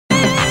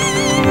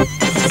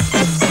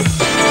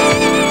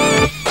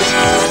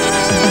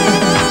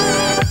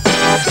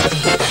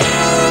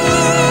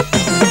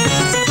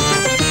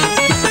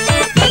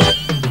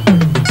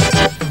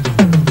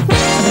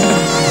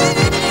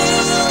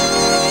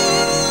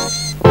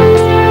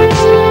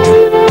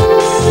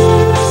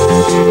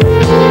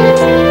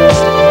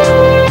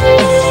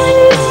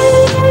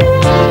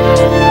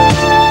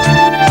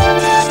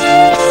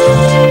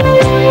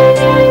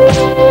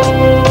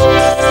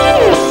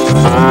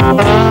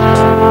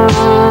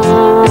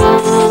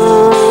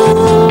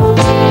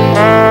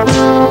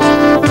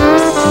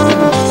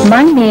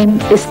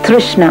is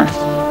Trishna.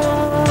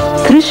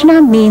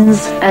 Trishna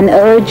means an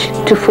urge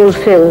to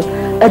fulfill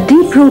a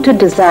deep-rooted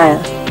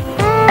desire,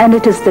 and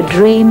it is the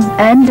dream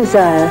and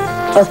desire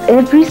of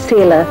every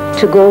sailor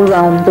to go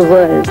round the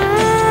world.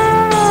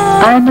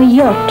 I am a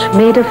yacht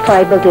made of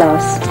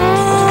fiberglass,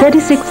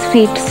 36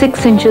 feet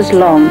 6 inches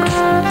long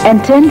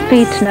and 10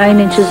 feet 9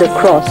 inches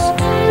across,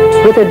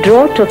 with a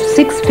draught of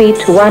 6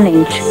 feet 1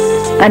 inch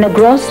and a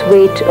gross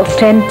weight of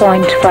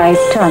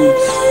 10.5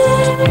 tons.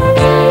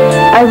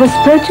 I was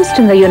purchased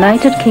in the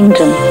United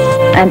Kingdom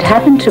and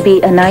happened to be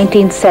a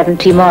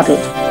 1970 model.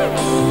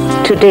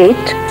 To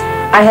date,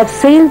 I have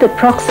sailed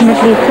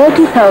approximately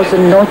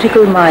 30,000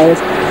 nautical miles.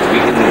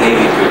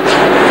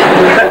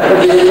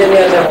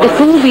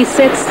 Before we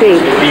set sail,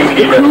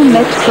 the crew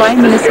met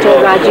Prime Minister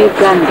Rajiv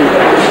Gandhi.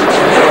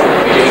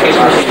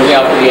 Looking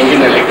after the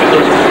engine and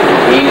electricals.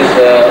 He is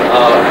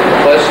our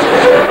first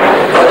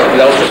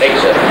without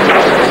legs,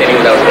 sailing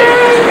without legs.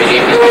 He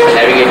is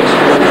navigating.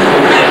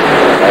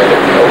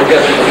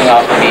 Just looking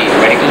after the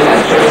medical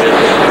and services.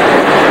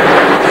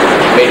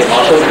 Major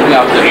Marshal looking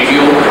after the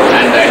radio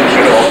and the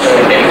administrative officer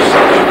in Delhi.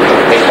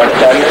 Major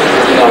Bhattacharya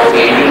looking after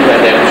the engines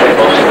and the administrative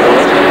officer.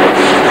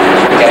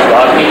 Captain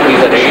Bharti is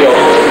the radio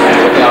officer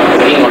and looking after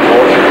the ring on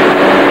board.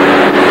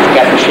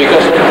 Captain Shekhar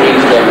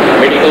is the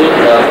medical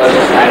person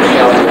and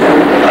looking after the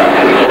crew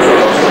and the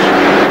local officers.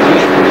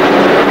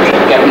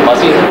 Captain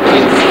Basi is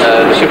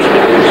the ship's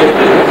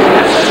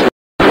and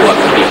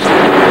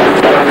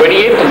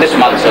 28th of this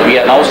month, we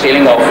are now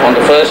sailing off on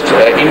the first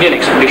Indian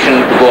expedition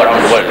to go around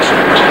the world.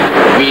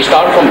 We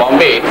start from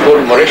Bombay, go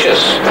to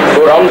Mauritius,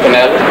 go around the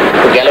canal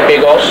to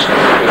Galapagos,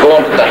 we go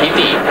on to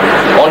Tahiti,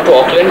 on to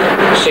Auckland,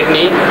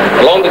 Sydney,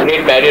 along the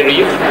Great Barrier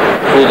Reef,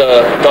 through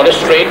the Torres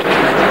Strait,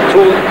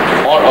 through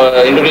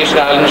Indonesian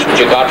islands to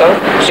Jakarta,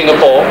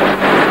 Singapore,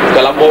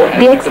 Colombo.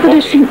 The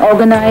expedition,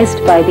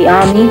 organized by the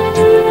Army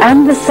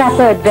and the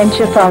Sapper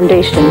Adventure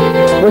Foundation,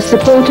 was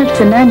supported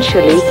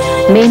financially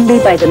mainly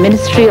by the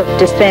Ministry of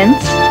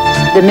Defense,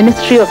 the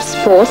Ministry of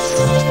Sports,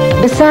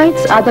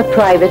 besides other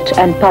private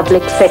and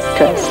public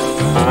sectors.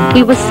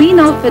 He was seen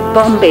off at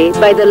Bombay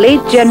by the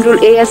late General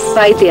A.S.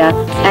 Vaidya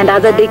and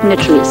other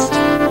dignitaries.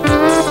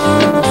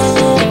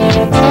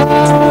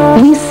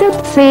 We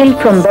set sail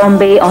from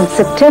Bombay on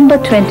September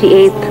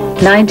 28,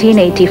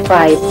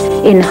 1985,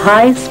 in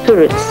high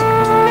spirits,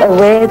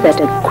 aware that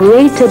a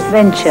great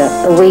adventure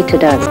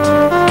awaited us.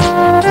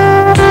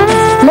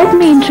 Let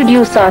me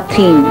introduce our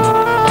team.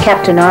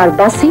 Captain R.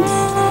 Basi,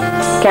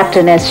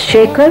 Captain S.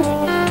 Shekhar,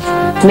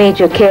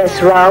 Major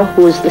K.S. Rao,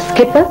 who is the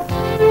skipper,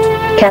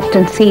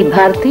 Captain C.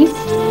 Bharti,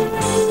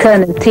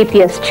 Colonel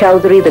T.P.S.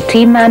 Chowdhury, the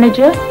team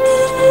manager,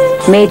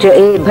 Major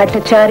A.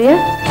 Bhattacharya,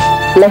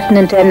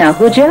 Lieutenant N.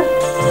 Ahuja,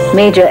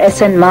 Major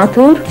S. N.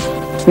 Mathur,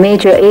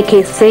 Major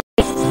A.K. Singh,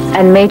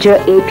 and Major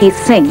A.P.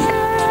 Singh.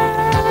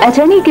 At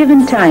any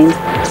given time,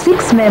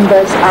 6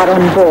 members are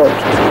on board.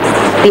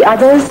 The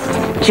others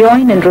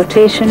join in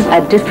rotation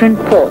at different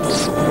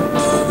ports,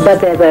 but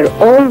there were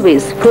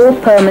always 4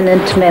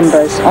 permanent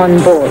members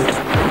on board.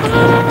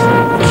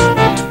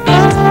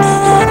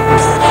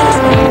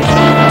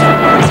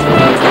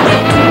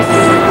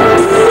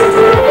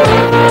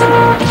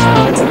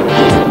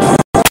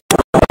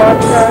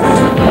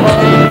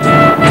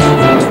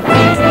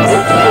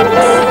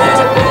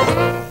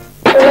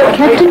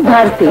 Captain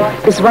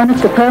Bharti is one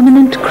of the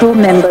permanent crew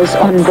members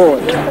on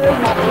board.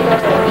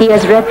 He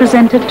has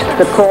represented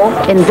the Corps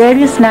in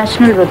various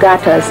national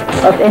regattas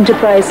of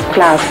Enterprise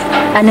class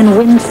and in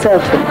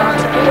windsurfing.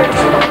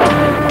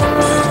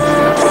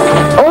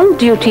 All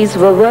duties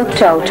were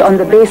worked out on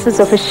the basis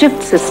of a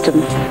shift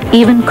system,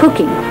 even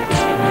cooking.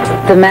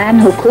 The man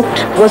who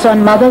cooked was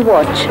on mother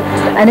watch,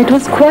 and it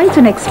was quite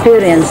an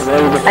experience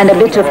and a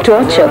bit of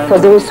torture for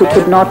those who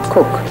could not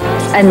cook.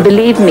 And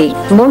believe me,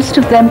 most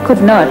of them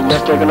could not.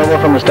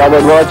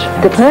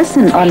 The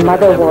person on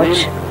mother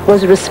watch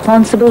was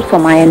responsible for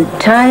my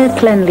entire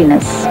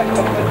cleanliness.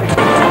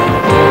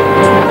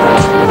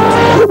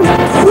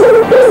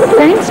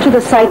 Thanks to the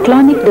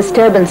cyclonic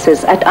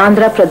disturbances at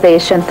Andhra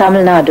Pradesh and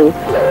Tamil Nadu,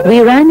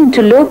 we ran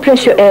into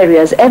low-pressure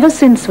areas ever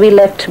since we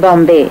left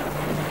Bombay.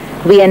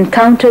 We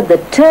encountered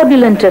the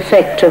turbulent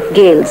effect of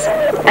gales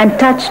and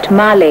touched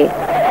Malé,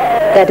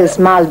 that is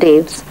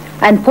Maldives,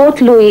 and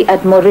Port Louis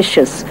at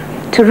Mauritius,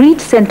 to reach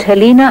St.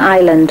 Helena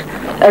Island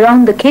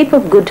around the Cape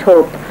of Good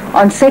Hope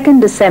on 2nd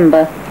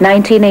December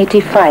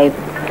 1985.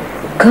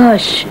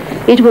 Gosh,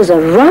 it was a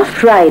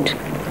rough ride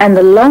and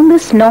the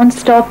longest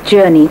non-stop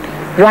journey,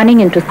 running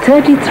into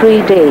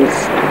 33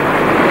 days.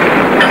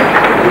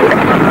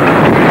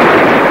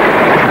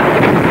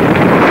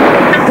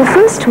 The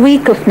first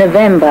week of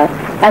November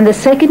and the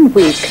second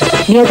week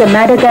near the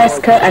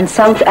Madagascar and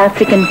South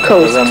African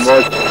coasts,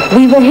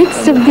 we were hit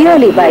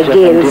severely by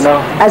gales,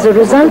 as a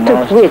result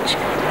of which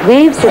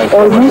waves of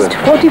almost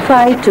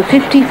 45 to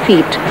 50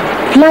 feet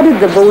flooded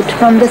the boat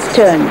from the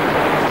stern.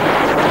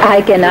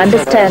 I can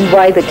understand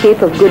why the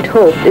Cape of Good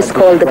Hope is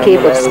called the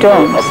Cape of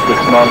Storms.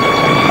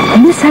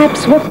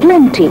 Mishaps were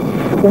plenty.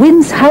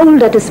 Winds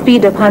howled at a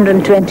speed of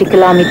 120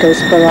 kilometers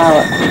per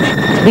hour.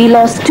 We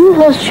lost 2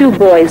 horseshoe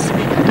buoys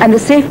and the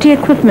safety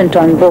equipment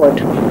on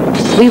board.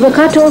 We were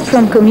cut off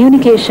from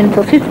communication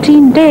for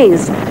 15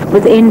 days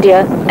with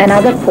India and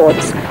other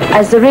ports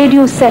as the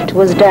radio set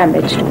was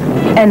damaged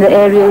and the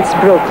aerials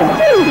broken.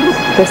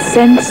 The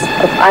sense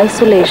of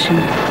isolation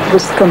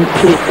was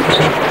complete.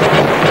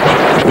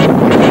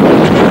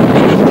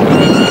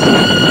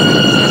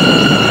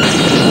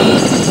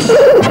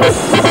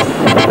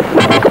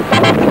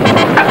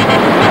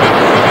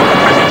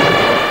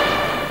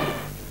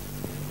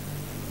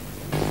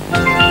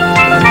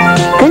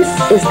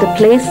 This is the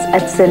place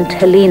at St.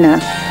 Helena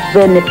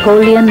where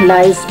Napoleon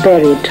lies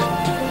buried.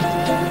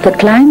 The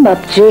climb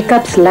up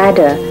Jacob's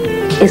ladder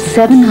is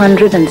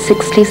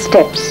 760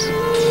 steps.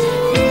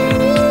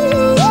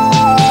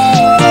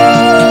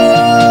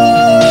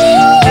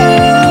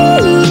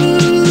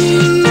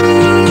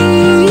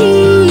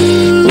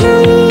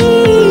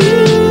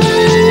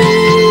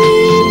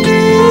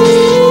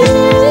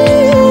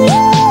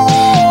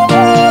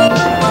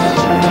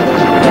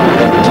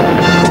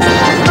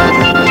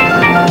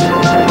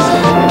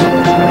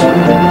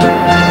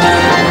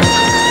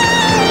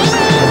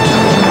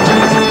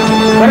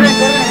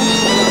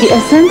 The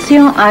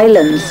Ascension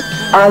Islands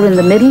are in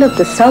the middle of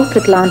the South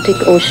Atlantic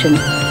Ocean,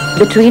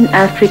 between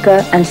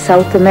Africa and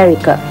South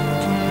America.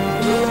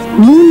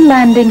 Moon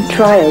landing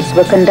trials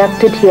were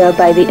conducted here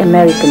by the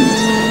Americans.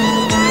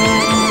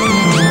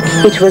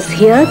 It was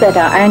here that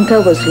our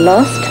anchor was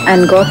lost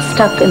and got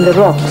stuck in the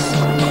rocks.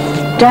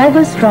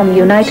 Divers from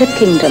United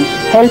Kingdom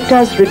helped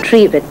us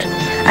retrieve it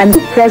and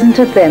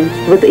presented them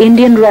with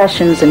Indian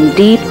rations in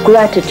deep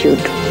gratitude.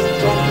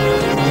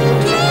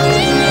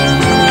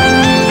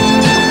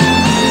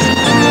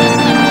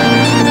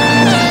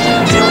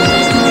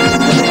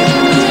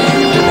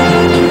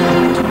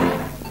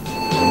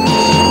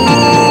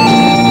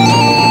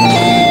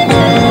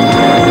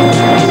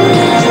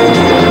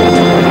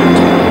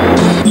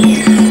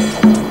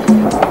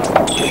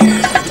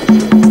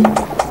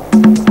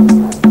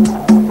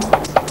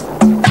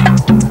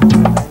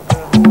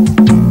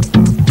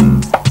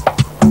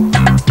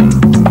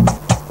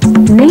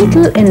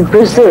 In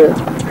Brazil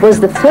was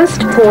the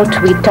first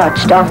port we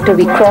touched after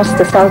we crossed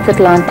the South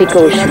Atlantic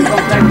Ocean.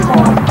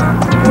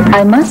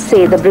 I must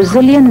say the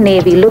Brazilian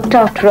Navy looked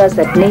after us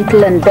at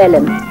Natal and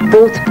Belém,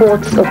 both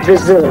ports of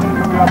Brazil.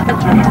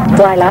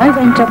 While I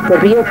went up the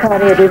Rio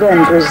Paré River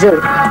in Brazil,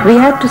 we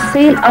had to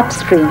sail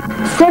upstream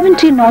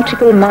 70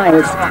 nautical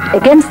miles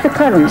against the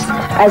currents,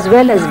 as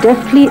well as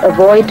deftly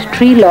avoid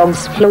tree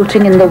logs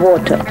floating in the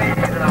water.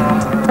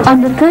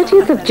 On the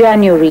 30th of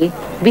January,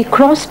 we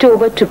crossed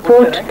over to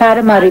Port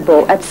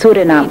Paramaribo at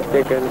Suriname.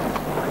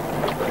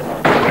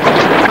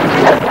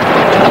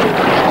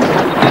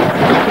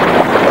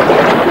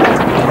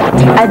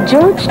 At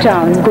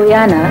Georgetown,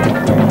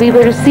 Guyana, we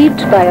were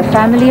received by a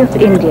family of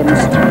Indians,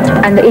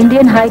 and the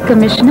Indian High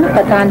Commissioner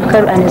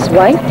Patankar and his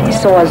wife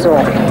saw us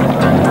off.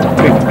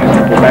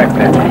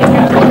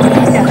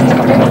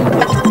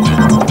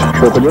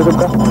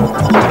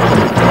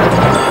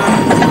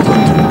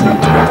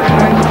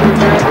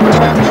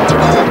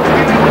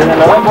 There's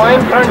another boy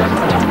in front.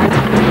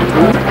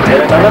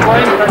 There's another boy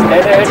in front.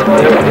 Dead ahead.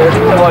 There's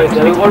two boys.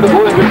 You got to go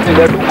in between.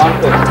 There are two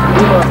markers.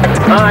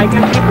 I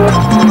can see both.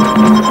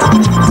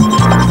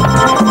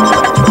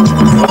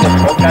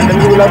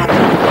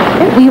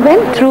 We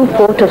went through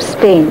Port of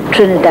Spain,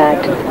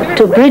 Trinidad,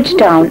 to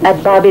Bridgetown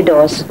at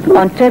Barbados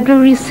on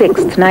February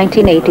 6,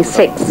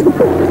 1986,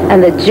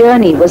 and the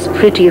journey was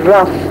pretty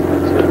rough.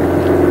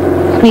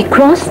 We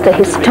crossed the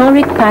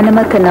historic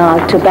Panama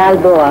Canal to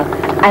Balboa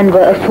and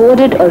were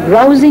afforded a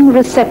rousing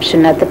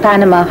reception at the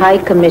Panama High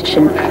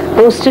Commission,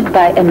 hosted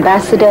by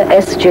Ambassador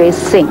S.J.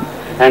 Singh.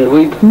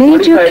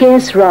 Major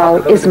K.S. Rao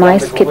is my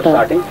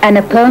skipper and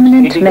a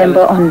permanent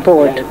member on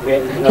board.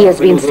 He has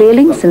been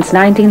sailing since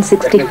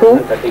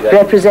 1964,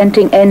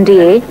 representing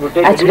NDA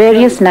at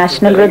various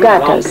national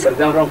regattas.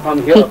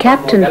 He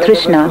captained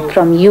Trishna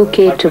from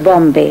UK to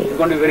Bombay.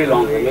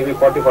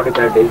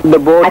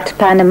 At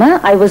Panama,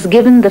 I was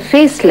given the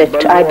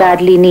facelift I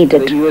badly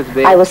needed.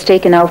 I was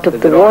taken out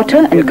of the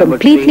water and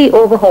completely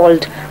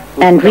overhauled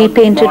and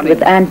repainted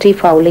with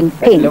anti-fouling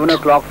paint.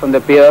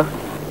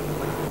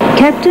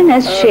 Captain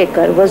S.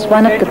 Shaker was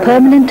one of the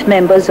permanent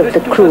members of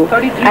the crew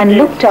and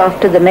looked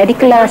after the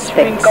medical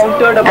aspects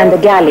and the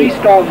galley.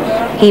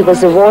 He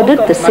was awarded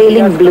the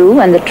Sailing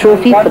Blue and the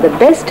trophy for the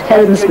best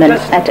helmsman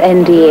at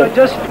NDA.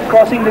 Just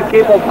crossing the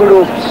Cape of Good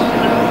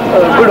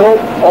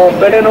Hope, or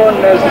better known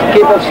as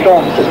Cape of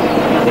Storms.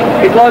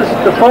 It was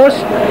the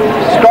first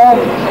storm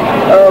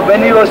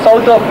when we were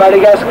south of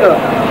Madagascar,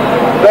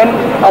 when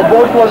our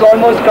boat was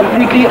almost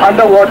completely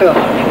underwater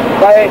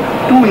by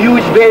two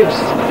huge waves.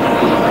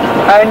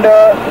 And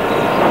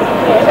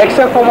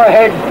except for my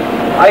head,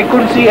 I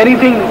couldn't see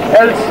anything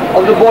else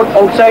of the boat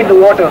outside the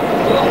water.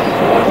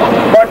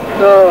 But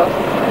the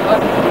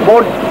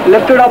boat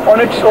lifted up on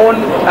its own,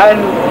 and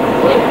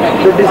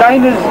the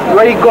design is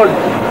very good.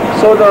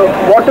 So the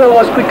water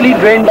was quickly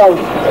drained out.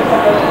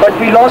 But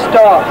we lost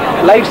our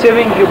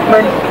life-saving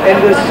equipment in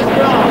this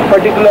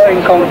particular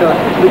encounter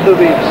with the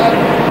waves.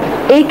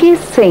 A.K.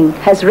 Singh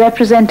has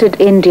represented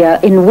India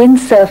in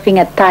windsurfing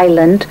at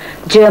Thailand,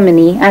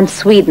 Germany and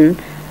Sweden,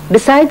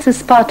 besides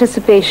his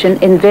participation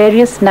in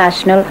various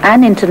national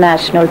and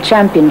international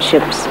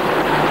championships.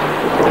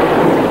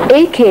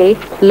 A.K.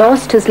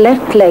 lost his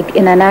left leg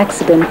in an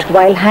accident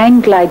while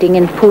hang gliding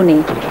in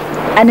Pune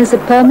and is a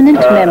permanent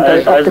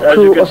member of the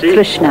crew of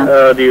Trishna.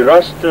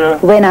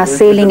 When our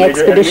sailing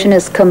expedition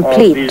is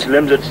complete,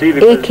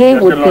 A.K.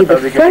 would be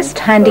the first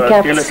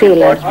handicapped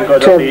sailor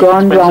to have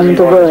gone round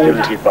the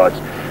world.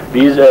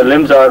 These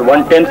limbs are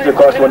 1/10 the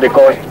cost what they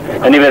cost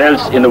anywhere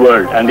else in the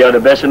world, and they are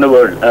the best in the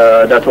world.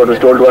 That's what was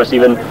told to us,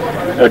 even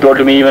told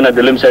to me even at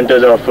the limb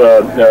centers of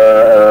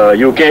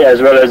UK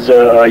as well as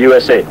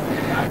USA.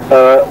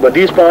 But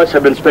these parts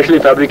have been specially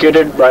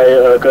fabricated by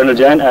Colonel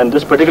Jain, and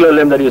this particular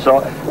limb that you saw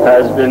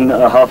has been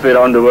halfway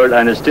around the world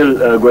and is still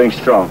going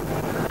strong.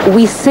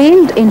 We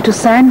sailed into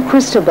San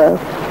Cristobal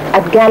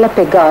at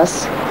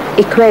Galapagos,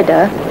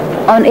 Ecuador,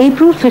 on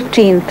April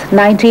 15th,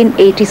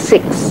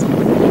 1986.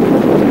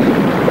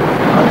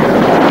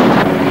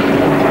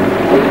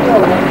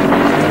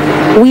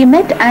 We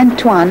met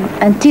Antoine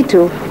and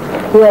Tito,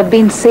 who have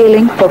been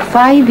sailing for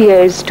 5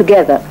 years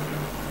together.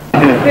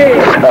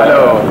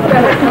 Hello.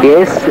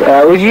 Yes,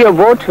 which is your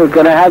boat?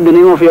 Can I have the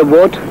name of your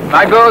boat?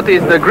 My boat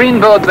is the green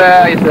boat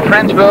there. It's a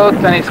French boat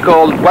and it's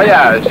called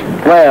Voyage.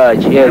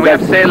 Voyage, yes. And we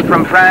have sailed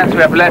from France.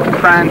 We have left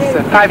France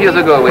 5 years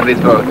ago with this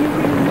boat.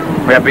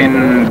 We have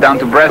been down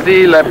to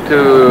Brazil, up to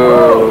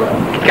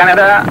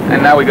Canada,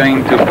 and now we're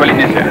going to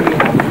Polynesia.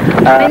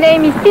 My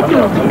name is Titu.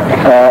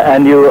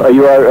 And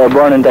you are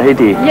born in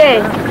Tahiti?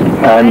 Yes.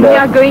 And we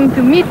are going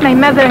to meet my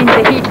mother in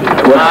Tahiti.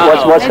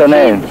 What's her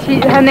name?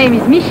 Her name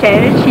is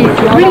Michelle. She is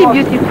really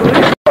beautiful.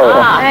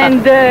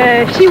 And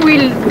she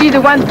will be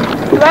the one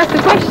to ask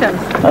the questions.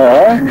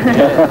 Yeah.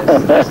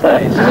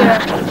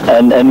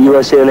 And you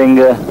are sailing?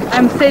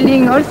 I'm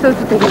sailing also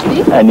to Tahiti.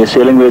 And you're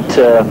sailing with?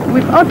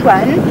 With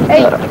Antoine.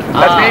 Hey.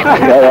 That's me.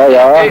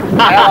 Yeah. Hey,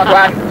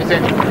 Antoine.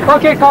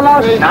 Okay,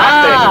 Carlos.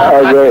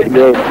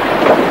 Great.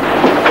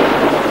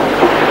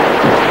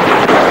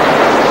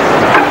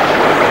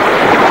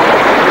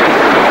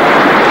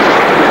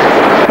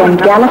 From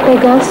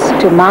Galapagos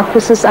to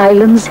Marquesas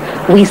Islands,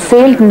 we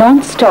sailed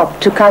non-stop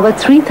to cover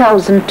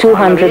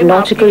 3,200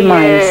 nautical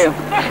miles.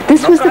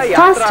 This was the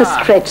fastest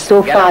stretch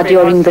so far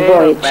during the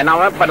voyage.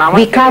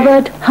 We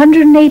covered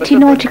 180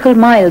 nautical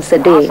miles a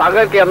day.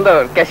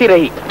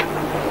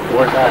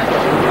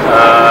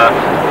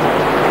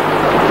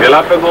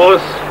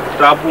 Galapagos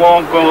टापुओं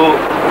को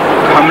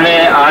हमने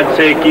आज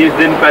से 21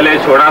 दिन पहले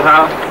छोड़ा था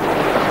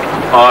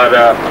और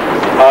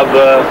अब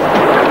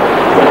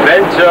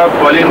फ्रेंच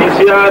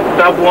पॉलिनेशिया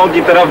टापुओं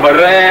की तरफ बढ़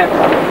रहे हैं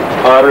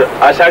और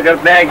आशा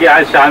करते हैं कि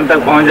आज शाम तक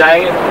पहुंच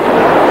जाएंगे।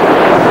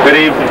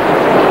 करीब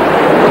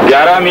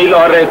 11 मील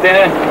और रहते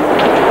हैं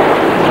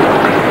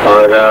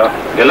और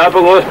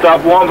गैलापागोस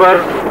टापुओं पर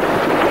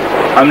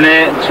हमने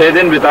 6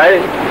 दिन बिताए।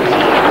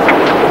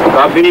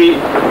 काफ़ी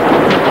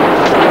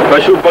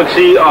पशु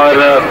पक्षी और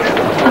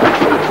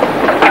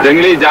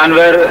जंगली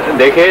जानवर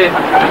देखे।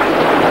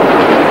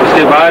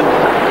 उसके बाद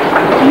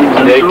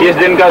 21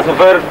 दिन का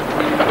सफर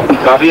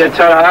काफी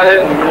अच्छा रहा है।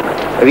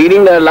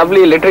 Reading the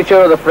lovely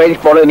literature of the French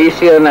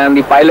Polynesian and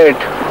the pilot,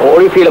 what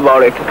do you feel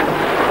about it?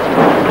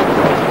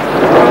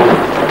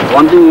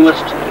 One thing we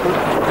must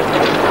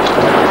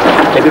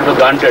take it for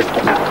granted,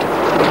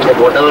 that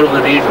whatever we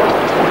read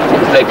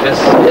is like this,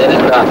 there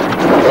in the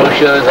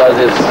brochures or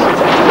this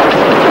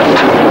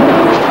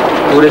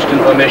tourist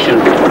information,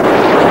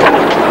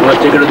 you must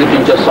take it with a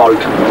pinch of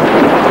salt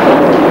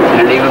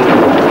and even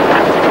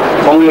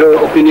form your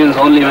opinions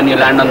only when you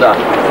land on the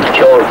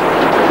shore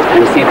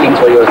and see things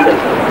for yourself.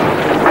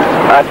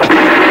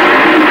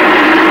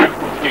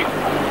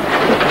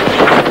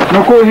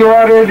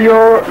 Nukuhiwa radio,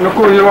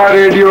 Nukuhiwa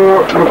radio,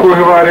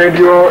 Nukuhiwa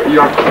radio,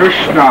 your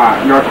Trishna,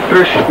 your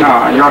Trishna,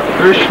 your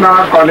Trishna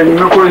calling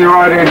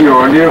Nukuhiwa radio.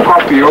 Do you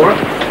copy over?